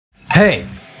Hey!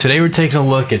 Today we're taking a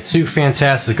look at two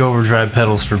fantastic overdrive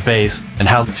pedals for bass and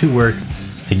how the two work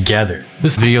together.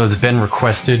 This video has been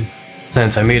requested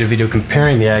since I made a video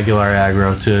comparing the Aguilar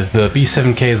Agro to the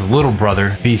B7K's little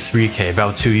brother, B3K,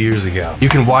 about 2 years ago. You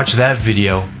can watch that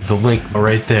video, the link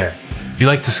right there. If you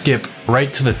like to skip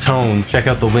right to the tones, check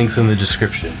out the links in the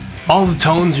description. All the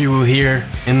tones you will hear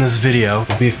in this video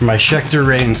will be from my Schecter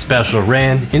Raiden special,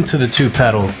 ran into the two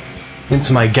pedals,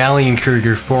 into my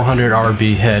Gallien-Kruger 400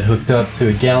 RB head hooked up to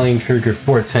a Gallien-Kruger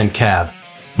 410 cab,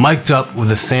 mic'd up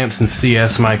with a Sampson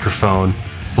CS microphone,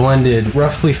 blended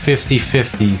roughly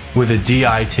 50-50 with a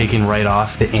DI taken right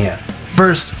off the amp.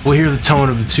 First, we'll hear the tone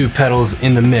of the two pedals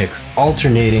in the mix,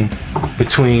 alternating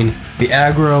between the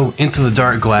Agro into the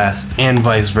Darkglass and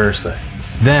vice versa.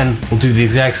 Then, we'll do the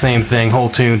exact same thing, whole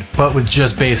tuned, but with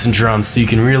just bass and drums so you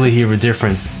can really hear the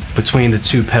difference between the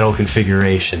two pedal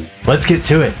configurations. Let's get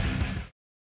to it!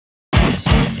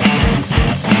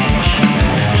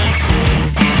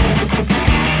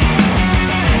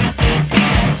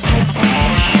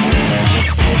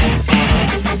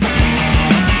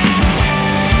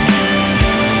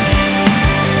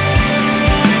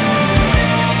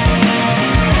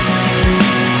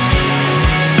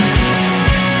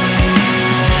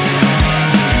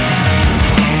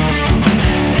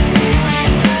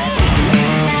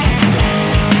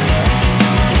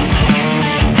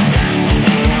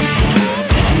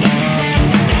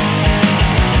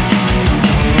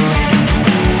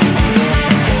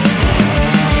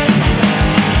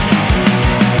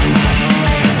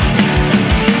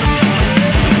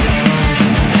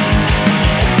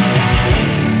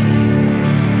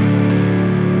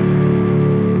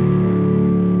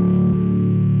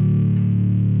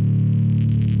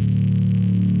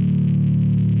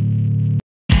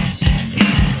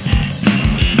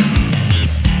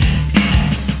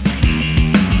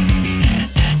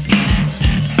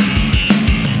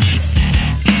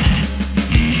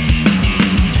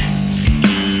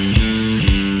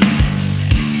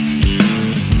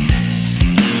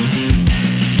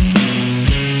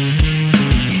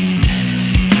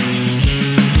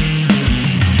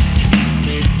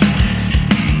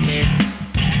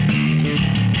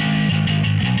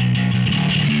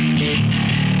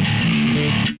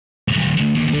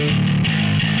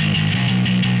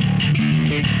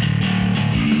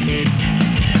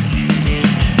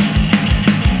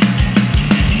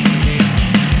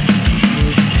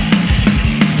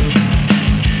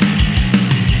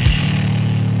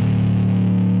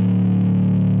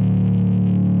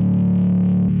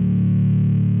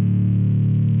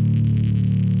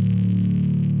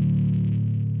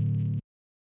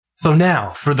 So now,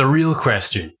 for the real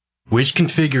question. Which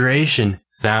configuration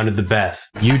sounded the best?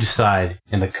 You decide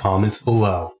in the comments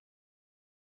below.